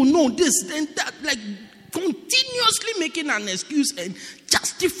they say, oh, no, this, then that, like continuously making an excuse and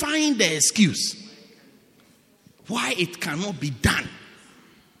justifying the excuse. Why it cannot be done.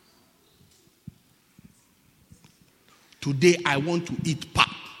 Today, I want to eat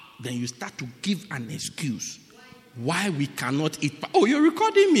pap. Then you start to give an excuse. Why we cannot eat pap. Oh, you're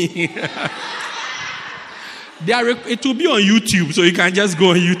recording me. It will be on YouTube, so you can just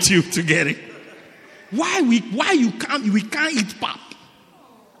go on YouTube to get it. We can't eat pap.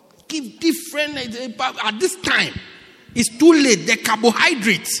 give different at this time. It's too late. The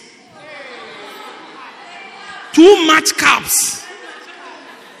carbohydrates. Too much carbs.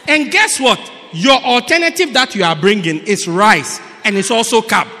 And guess what? Your alternative that you are bringing is rice. And it's also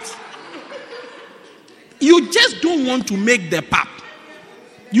carbs. You just don't want to make the pap.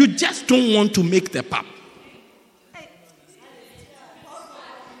 You just don't want to make the pap.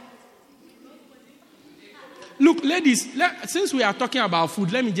 Look, ladies, since we are talking about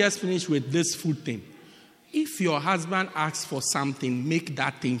food, let me just finish with this food thing. If your husband asks for something, make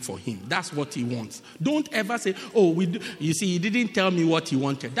that thing for him. That's what he wants. Don't ever say, oh, you see, he didn't tell me what he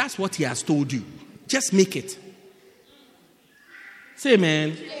wanted. That's what he has told you. Just make it. Say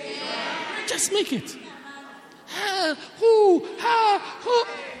amen. Yeah. Just make it. Who?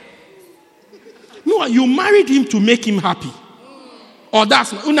 No, you married him to make him happy. Or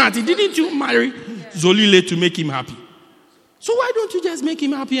that's Unati, didn't you marry Zolile to make him happy? So why don't you just make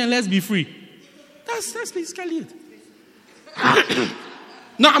him happy and let's be free? That's basically it.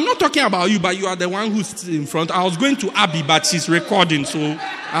 Now, I'm not talking about you, but you are the one who's in front. I was going to Abby, but she's recording, so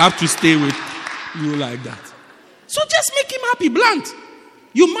I have to stay with you like that. So just make him happy, blunt.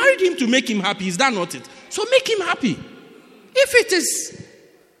 You married him to make him happy. Is that not it? So make him happy. If it is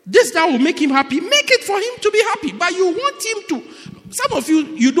this that will make him happy, make it for him to be happy. But you want him to... Some of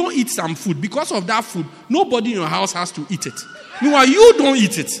you don't eat some food. Because of that food, nobody in your house has to eat it. Meanwhile, you don't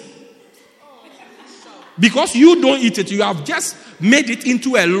eat it. Because you don't eat it, you have just made it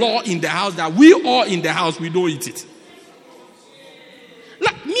into a law in the house that we all in the house, we don't eat it.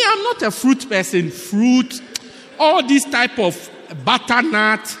 Like me, I'm not a fruit person. Fruit, all this type of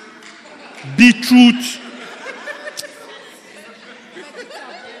butternut, beetroot,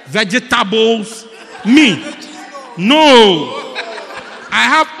 vegetables. Me, no. I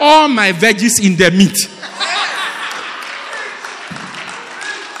have all my veggies in the meat.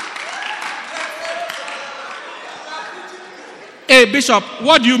 Hey, Bishop,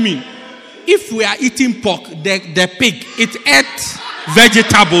 what do you mean? If we are eating pork, the pig, it ate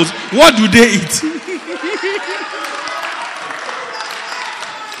vegetables. What do they eat?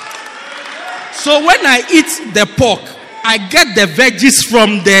 So when I eat the pork, I get the veggies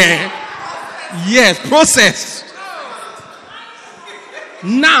from the, processed.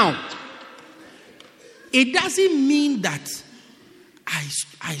 Now, it doesn't mean that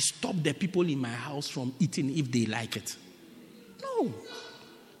I stop the people in my house from eating if they like it. No,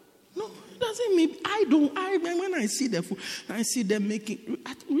 it doesn't mean when I see the food, I see them making.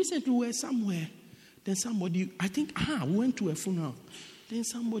 Recently, we were somewhere. Then somebody, I think, we went to a funeral. Then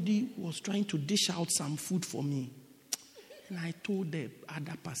somebody was trying to dish out some food for me. And I told the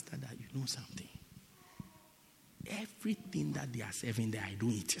other pastor that, you know something? Everything that they are serving there, I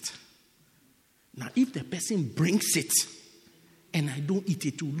don't eat it. Now, if the person brings it and I don't eat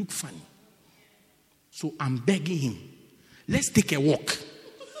it, it will look funny. So I'm begging him. Let's take a walk.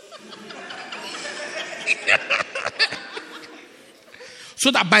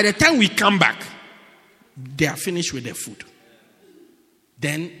 So that by the time we come back, they are finished with their food.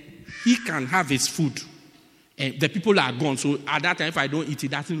 Then he can have his food. And the people are gone. So at that time, if I don't eat it,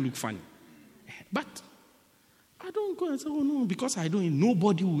 it doesn't look funny. But I don't go and say, oh no, because I don't eat,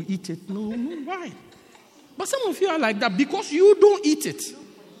 nobody will eat it. No, why? But some of you are like that because you don't eat it.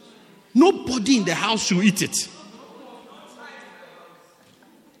 Nobody in the house should eat it.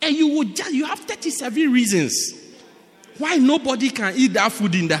 And you have 37 reasons why nobody can eat that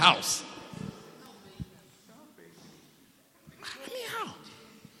food in the house. I mean, how?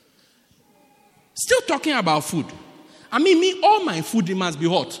 Still talking about food. I mean, all my food, it must be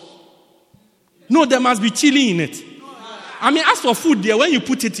hot. No, there must be chili in it. I mean, as for food there, when you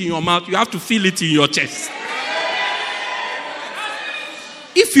put it in your mouth, you have to feel it in your chest.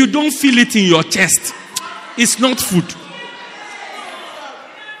 If you don't feel it in your chest, it's not food.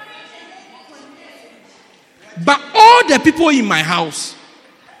 But all the people in my house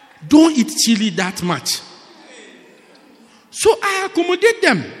don't eat chili that much. So I accommodate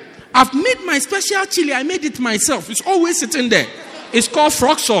them. I've made my special chili. I made it myself. It's always sitting there. It's called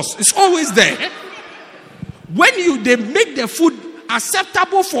frog sauce. It's always there. When they make the food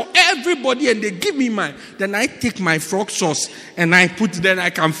acceptable for everybody and they give me mine, then I take my frog sauce and I put it, then I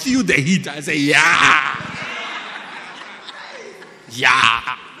can feel the heat. I say, yeah.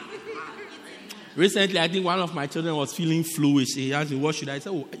 Recently, I think one of my children was feeling fluish. He asked me, what should I say?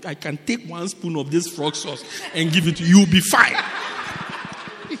 Oh, I can take 1 spoon of this frog sauce and give it to you. You'll be fine.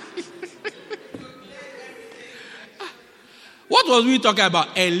 What was we talking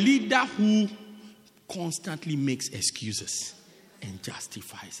about? A leader who constantly makes excuses and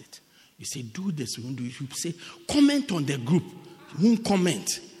justifies it. You say, do this, we won't do it. You say, comment on the group. You won't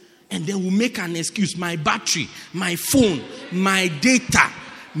comment. And they will make an excuse. My battery, my phone, my data,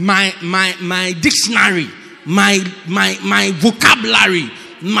 my dictionary, my vocabulary,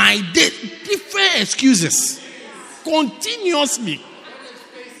 different excuses. Continuously.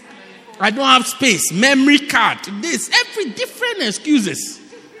 I don't have space, memory card, every different excuses.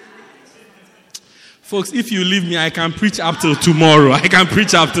 Folks, if you leave me, I can preach up till tomorrow.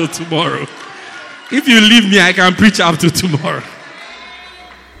 If you leave me, I can preach up till tomorrow.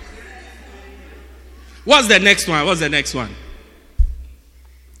 What's the next one?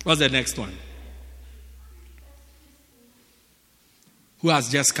 Who has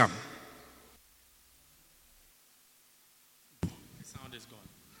just come? The sound is gone.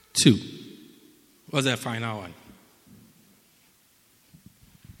 2. What's the final one?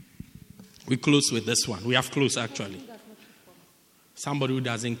 We close with this one. We have closed actually. Somebody who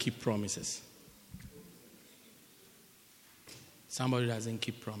doesn't keep promises.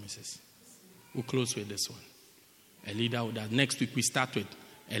 We'll close with this one. A leader who does. Next week we start with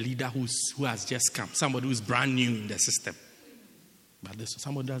a leader who has just come. Somebody who's brand new in the system. But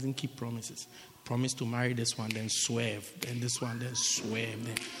somebody doesn't keep promises. Promise to marry this one, then swerve. Then this one, then swerve.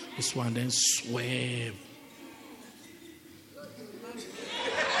 Then this one, then swerve.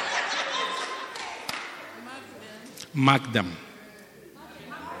 Mark them.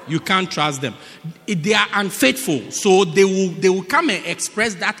 You can't trust them. They are unfaithful. So they will come and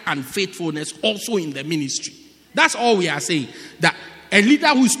express that unfaithfulness also in the ministry. That's all we are saying. That a leader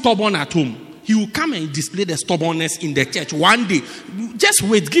who is stubborn at home, he will come and display the stubbornness in the church one day. Just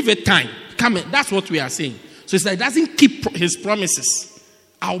wait, give it time. Come in. That's what we are saying. So it's like doesn't keep his promises.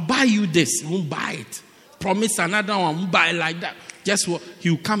 I'll buy you this. He won't buy it. Promise another one. Won't buy it like that. Just what he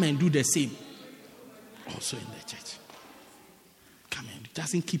will come and do the same. Also in the church.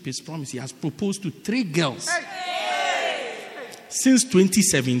 Doesn't keep his promise. He has proposed to 3 girls since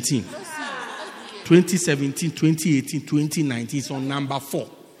 2017. 2017, 2018, 2019. It's on number 4.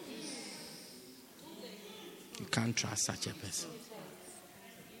 You can't trust such a person.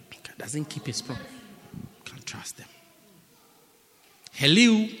 Doesn't keep his promise. You can't trust them.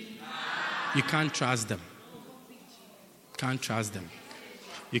 Hello. You can't trust them. Can't trust them.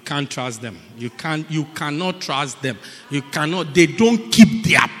 You can't trust them. You cannot trust them. They don't keep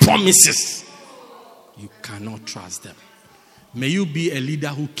their promises. You cannot trust them. May you be a leader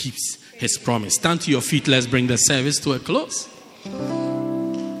who keeps his promise. Stand to your feet. Let's bring the service to a close.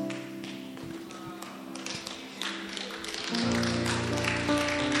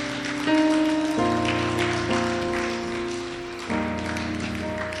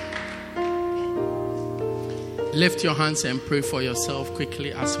 Lift your hands and pray for yourself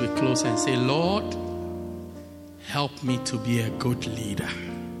quickly as we close and say, Lord, help me to be a good leader.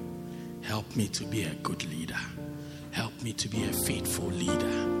 Help me to be a good leader. Help me to be a faithful leader.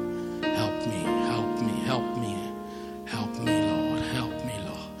 Help me, Lord. Help me,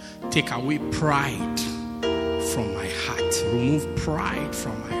 Lord. Take away pride from my heart. Remove pride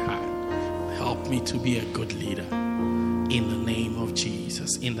from my heart. Help me to be a good leader. In the name of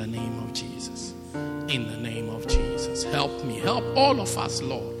Jesus. In the name of Jesus. In the name of Jesus. Help me. Help all of us,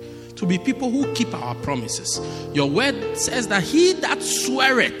 Lord, to be people who keep our promises. Your word says that he that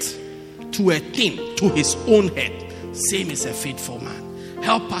sweareth to a thing to his own head, same is a faithful man.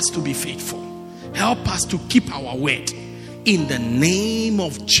 Help us to be faithful. Help us to keep our word. In the name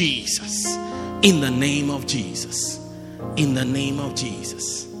of Jesus. In the name of Jesus. In the name of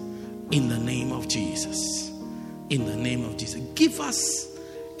Jesus. In the name of Jesus. In the name of Jesus. Give us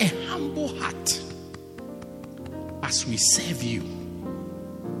a humble heart as we serve you.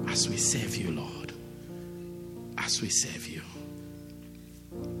 As we serve you, Lord. As we serve you.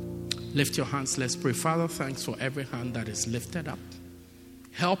 Lift your hands. Let's pray. Father, thanks for every hand that is lifted up.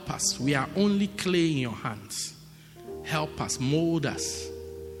 Help us. We are only clay in your hands. Help us. Mold us.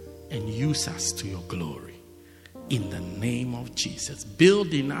 And use us to your glory. In the name of Jesus.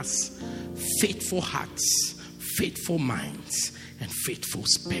 Build in us faithful hearts, faithful minds, and faithful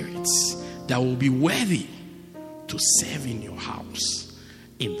spirits that will be worthy to serve in your house.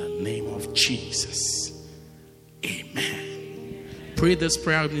 In the name of Jesus. Amen. Pray this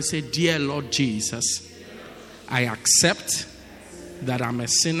prayer and say, Dear Lord Jesus, I accept that I'm a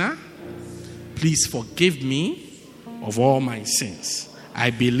sinner. Please forgive me of all my sins. I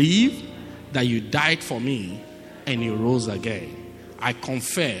believe that you died for me and you rose again. I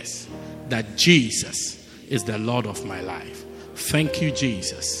confess that Jesus is the Lord of my life. Thank you,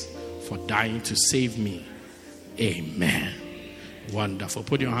 Jesus, for dying to save me. Amen. Wonderful.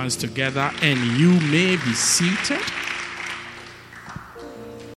 Put your hands together and you may be seated.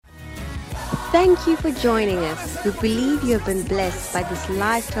 Thank you for joining us. We believe you have been blessed by this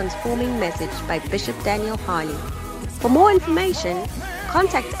life-transforming message by Bishop Daniel Harley. For more information,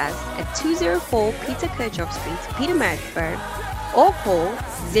 contact us at 204 Peter Kirchhoff Street, Pietermaritzburg, or call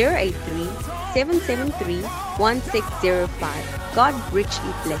 083-773-1605. God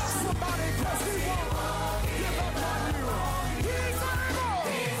richly bless you.